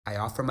I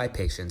offer my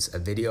patients a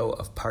video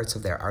of parts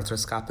of their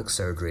arthroscopic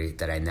surgery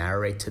that I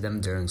narrate to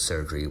them during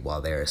surgery while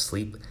they are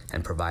asleep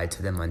and provide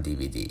to them on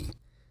DVD.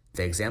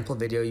 The example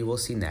video you will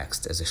see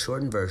next is a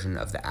shortened version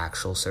of the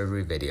actual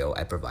surgery video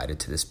I provided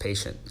to this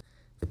patient.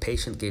 The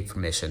patient gave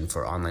permission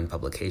for online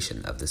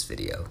publication of this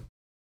video.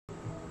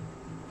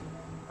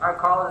 Alright,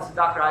 Carl, this is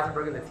Dr.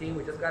 Ayzenberg and the team.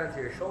 We just got into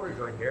your shoulder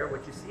joint here.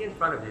 What you see in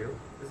front of you,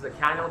 this is a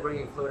cannula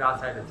bringing fluid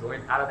outside the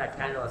joint. Out of that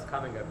cannula is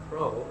coming a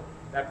probe.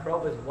 That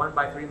probe is 1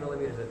 by 3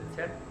 millimeters at the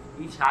tip.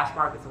 Each hash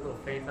mark, it's a little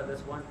faint on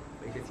this one,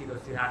 but you can see those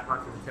two hash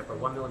marks at the tip are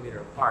 1 millimeter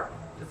apart.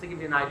 Just to give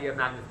you an idea of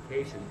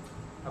magnification.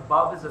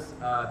 Above is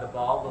the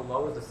ball,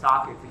 below is the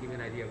socket to give you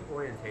an idea of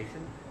orientation.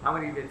 I'm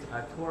going to give you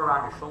a tour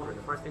around your shoulder.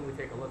 The first thing we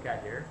take a look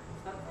at here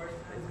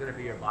is going to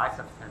be your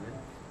biceps tendon,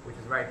 which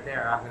is right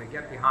there. I'm going to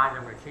get behind,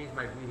 I'm going to change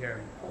my view here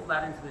and pull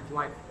that into the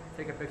joint,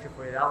 take a picture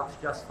for you. That looks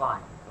just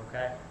fine,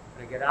 okay? I'm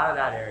going to get out of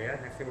that area.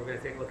 Next thing we're going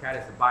to take a look at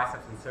is the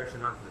biceps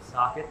insertion onto the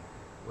socket,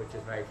 which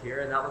is right here,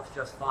 and that looks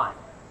just fine.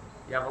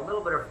 You have a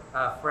little bit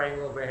of fraying,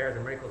 little gray hairs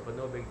and wrinkles, but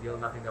no big deal,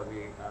 nothing that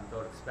we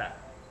don't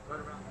expect.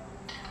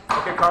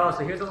 Okay, Carlos,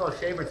 so here's a little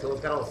shaver tool.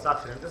 It's got a little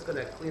suction. I'm just going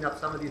to clean up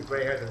some of these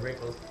gray hairs and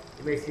wrinkles.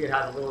 You may see it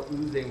has a little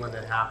oozing when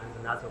that happens,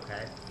 and that's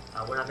okay.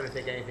 We're not going to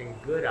take anything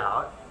good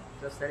out,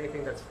 just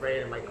anything that's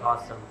frayed and might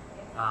cause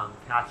some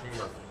catching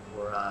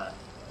or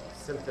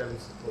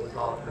symptoms, what we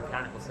call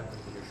mechanical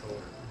symptoms in your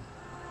shoulder.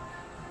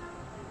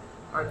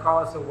 All right,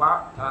 Carlos, so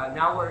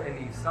now we're in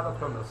the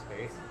subacromial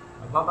space.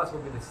 Above us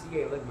will be the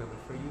CA ligament,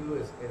 which for you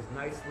is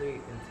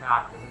nicely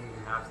intact, doesn't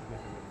even have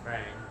significant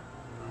fraying.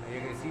 And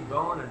you're going to see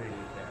bone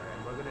underneath there,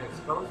 and we're going to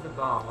expose the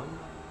bone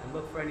and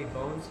look for any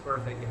bone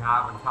spurs that you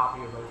have on top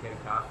of your rotator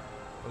cuff.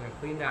 We're going to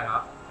clean that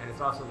up, and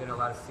it's also going to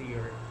let us see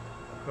your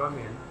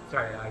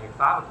your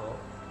clavicle,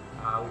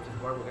 which is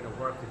where we're going to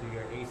work to do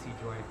your AC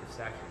joint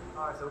dissection.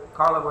 All right, so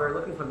Carla, we're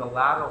looking from the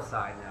lateral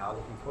side now,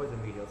 looking towards the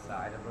medial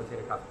side, and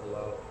rotator cuff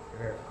below,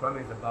 your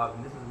acromion is above,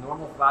 and this is the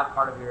normal flat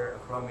part of your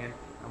acromion.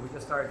 And we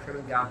just started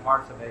trimming down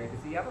parts of it. You can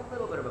see you have a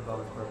little bit of a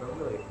bone spur, but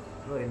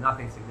really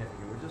nothing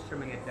significant. We're just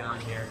trimming it down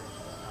here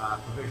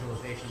for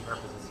visualization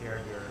purposes here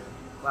of your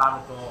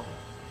clavicle,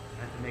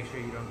 and to make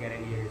sure you don't get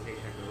any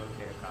irritation of your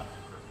rotator cuff.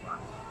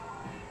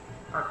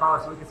 All right,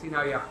 Carlos, so we can see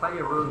now you have plenty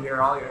of room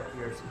here. All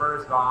your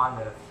spurs gone.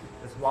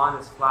 This wand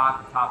is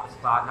flat, the top is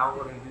flat. Now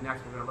what we're going to do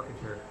next, we're going to look at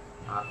your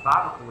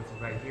clavicle, which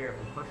is right here. If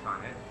we push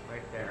on it,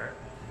 right there.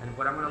 And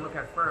what I'm going to look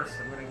at first,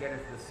 I'm going to get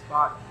into this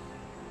spot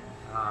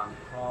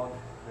called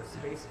the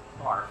space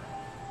apart.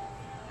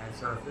 And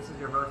so if this is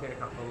your rotator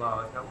cuff below,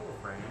 it's got a little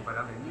frame, but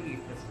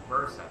underneath this is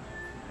bursa.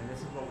 And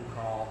this is what we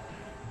call,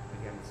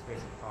 again, the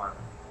space apart.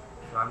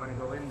 So I'm going to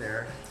go in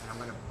there and I'm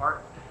going to part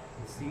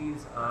the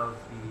C's of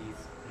the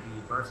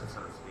bursa,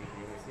 so to speak.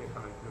 You're going to see it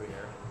coming through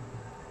here.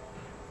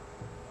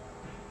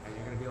 And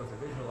you're going to be able to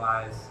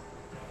visualize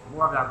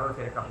more of that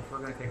rotator cuff, which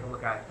we're going to take a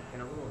look at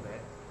in a little bit.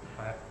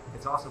 But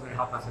it's also going to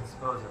help us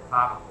expose the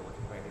clavicle, which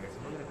is right here. So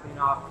we're going to clean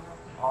off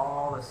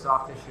all the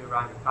soft tissue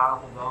around your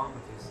clavicle bone,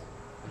 which is,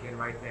 again,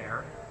 right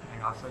there.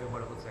 And I'll show you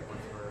what it looks like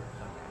once we're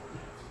done that.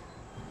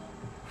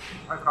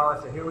 All right,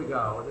 Carla, so here we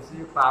go. This is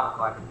your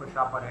clavicle. I can push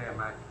up on it, and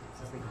my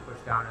assistant can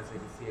push down, as you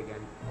can see,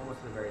 again,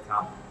 almost to the very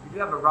top. You do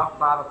have a rough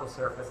clavicle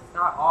surface. It's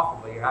not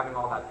awful, but you're having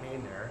all that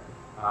pain there.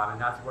 And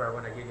that's where,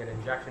 when I give you an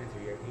injection into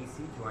your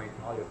AC joint,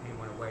 all your pain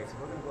went away. So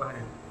we're going to go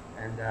ahead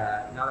and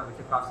now that we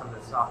took off some of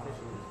the soft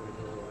tissue, we're just going to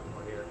do a little bit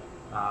more here.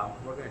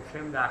 We're going to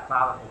trim that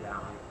clavicle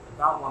down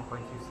about 1.2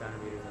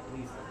 centimeters at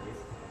least,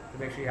 to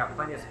make sure you have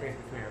plenty of space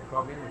between your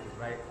acromion, which is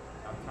right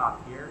up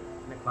top here,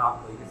 and the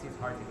clavicle. You can see it's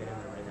hard to get in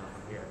there right now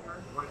from here.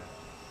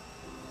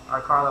 All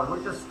right, Carla, we're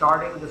just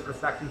starting this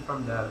resection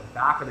from the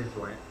back of the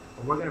joint,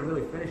 but we're going to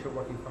really finish it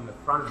working from the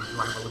front of the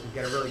joint, where we can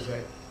get a really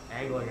good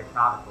angle in your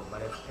clavicle.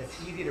 But it's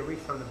easy to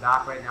reach from the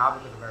back right now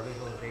because of our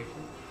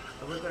visualization.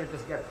 So we're going to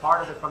just get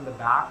part of it from the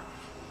back,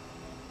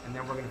 and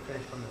then we're going to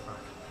finish from the front.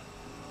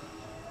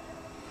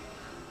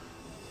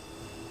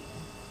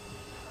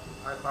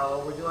 All right, Carla,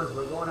 what we're doing is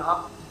we're going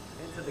up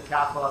into the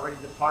capsule, already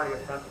the part of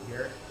your front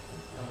here,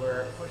 and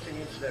we're pushing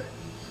into the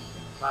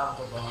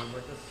clavicle bone.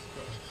 We're just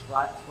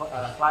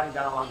sliding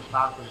down along the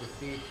clavicle. You can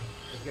see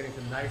it's getting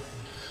some nice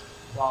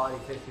quality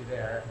tissue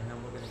there, and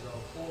then we're going to go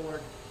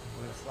forward.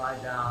 We're going to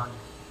slide down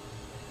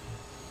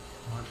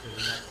onto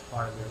the next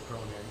part of your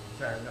acromion.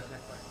 Sorry, next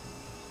part.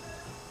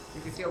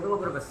 You can see a little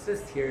bit of a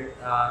cyst here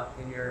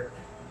in your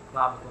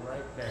clavicle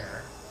right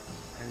there.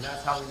 And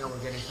that's how we know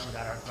we're getting some of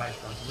that arthritis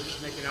done. So we're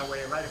just making our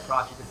way right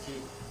across. You can see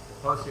the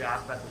posterior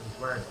aspect, which is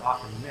where it's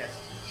often missed.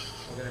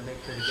 We're going to make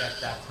sure to get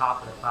that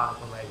top of the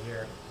clavicle right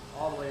here,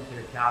 all the way into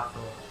your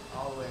capsule,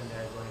 all the way in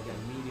there, going again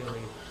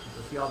medially.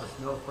 You'll see all the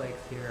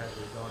snowflakes here as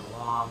we're going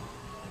along.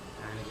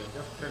 And again,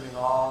 just trimming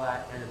all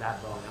that end of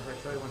that bone. I'm going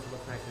to show you once it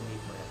looks nice and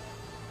neat for you.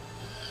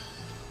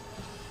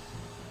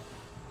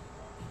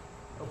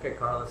 Okay,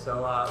 Carla,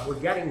 so we're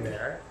getting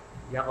there.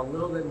 You have a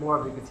little bit more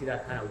of, you can see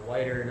that kind of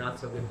whiter,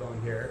 not so good bone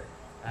here.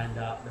 And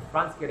the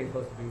front's getting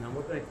close to being done.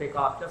 We're going to take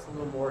off just a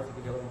little more to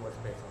give you a little more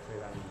space. I'll show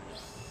you that in a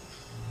minute.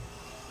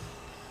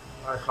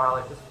 All right,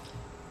 Carla, just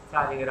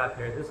tightening it up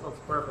here. This looks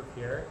perfect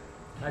here.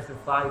 Nice and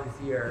flat. You can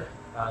see your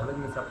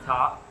ligaments up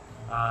top.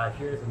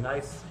 Here's a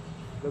nice,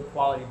 good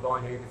quality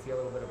bone here. You can see a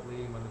little bit of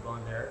bleeding on the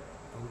bone there.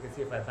 And we can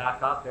see if I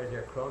back up, there's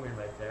your acromion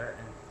right there,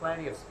 and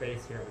plenty of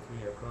space here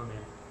between your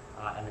acromion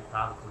and the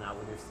clavicle. Now,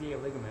 with your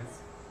CA ligaments,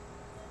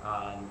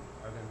 are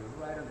going to be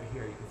right under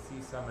here. You can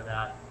see some of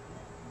that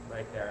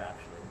right there,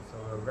 actually. So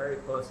we're very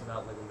close to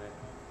that ligament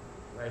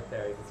right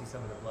there. You can see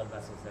some of the blood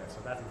vessels there.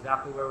 So that's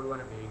exactly where we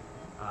want to be.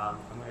 I'm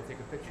going to take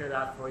a picture of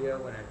that for you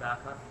when I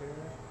back up here,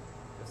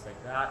 just like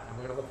that. And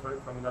we're going to look for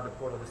it from another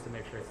portal just to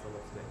make sure it still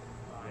looks good.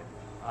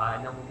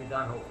 And then we'll be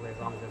done, hopefully, as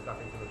long as there's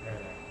nothing to repair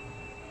there.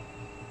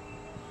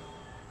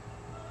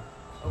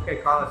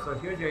 Okay, Carlos, so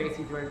here's your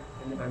AC joint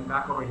and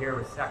back over here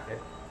resected.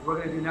 What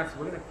we're going to do next,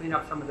 we're going to clean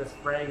up some of this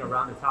fraying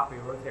around the top of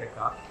your rotator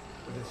cuff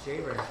with a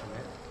shaver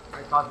instrument.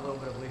 Might cause a little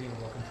bit of bleeding, and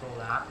we'll control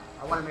that.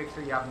 I want to make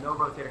sure you have no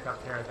rotator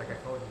cuff tears, like I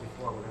told you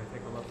before. We're going to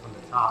take a look from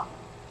the top,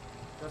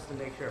 just to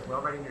make sure. If we're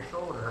already in your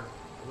shoulder,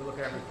 we'll look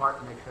at every part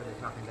to make sure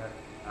there's nothing that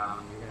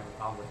you're going to have a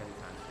problem with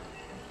anytime soon.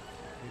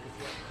 You can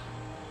see it.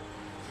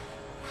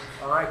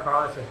 All right,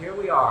 Carlos, so here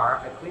we are.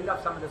 I cleaned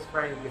up some of this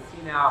fraying. You can see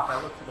now, if I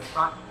look to the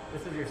front,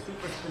 this is your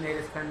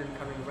supraspinatus tendon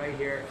coming right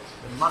here.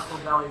 The muscle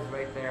belly is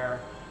right there.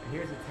 And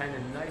here's the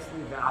tendon,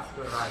 nicely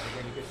vascularized.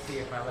 Again, you can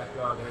see if I let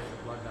go, there's a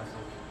blood vessel.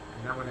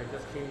 And then when I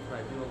just change what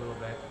I do a little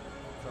bit,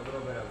 it's a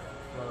little bit of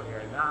flow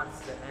here. And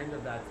that's the end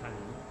of that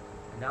tendon.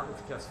 And that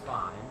looks just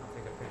fine. I'll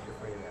take a picture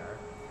for you there.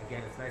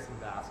 Again, it's nice and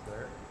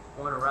vascular.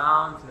 Going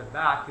around to the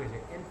back, here's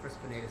your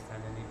infraspinatus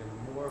tendon,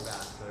 even more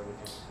vascular,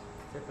 which is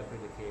typically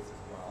the case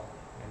as well.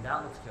 And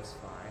that looks just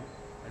fine.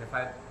 And if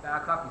I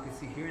back up, you can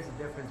see here's the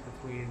difference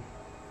between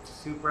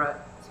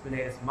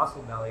supraspinatus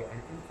muscle belly and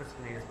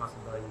infraspinatus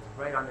muscle belly, which is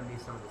right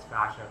underneath some of this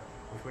fascia,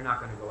 which we're not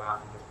going to go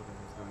after just because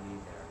there's no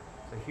need there.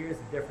 So here's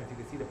the difference. You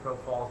can see the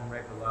propulsion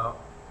right below.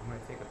 I'm going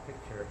to take a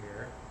picture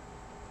here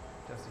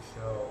just to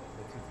show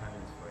the two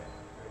tendons for you.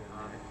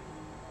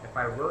 If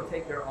I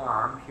rotate your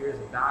arm, here's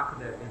the back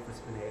of the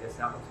infraspinatus.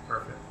 That looks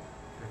perfect.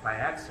 And if I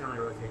externally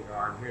rotate your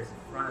arm, here's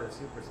the front of the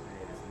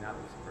supraspinatus, and that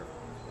looks perfect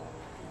as well.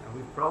 And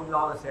we've probed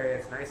all this area.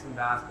 It's nice and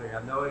vascular. You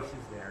have no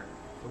issues there.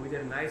 So we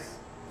did a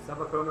nice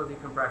subacromial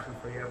decompression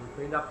for you. We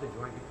cleaned up the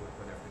joint. You can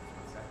put there for just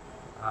 1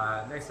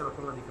 second. Nice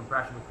subacromial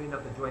decompression. We cleaned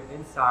up the joint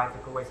inside,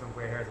 took away some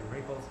gray hairs and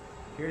wrinkles.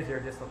 Here's your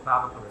distal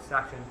clavicle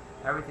resection.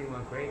 Everything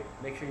went great.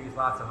 Make sure you use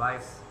lots of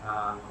ice.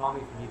 Call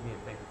me if you need me,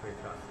 and thank you for your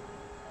trust.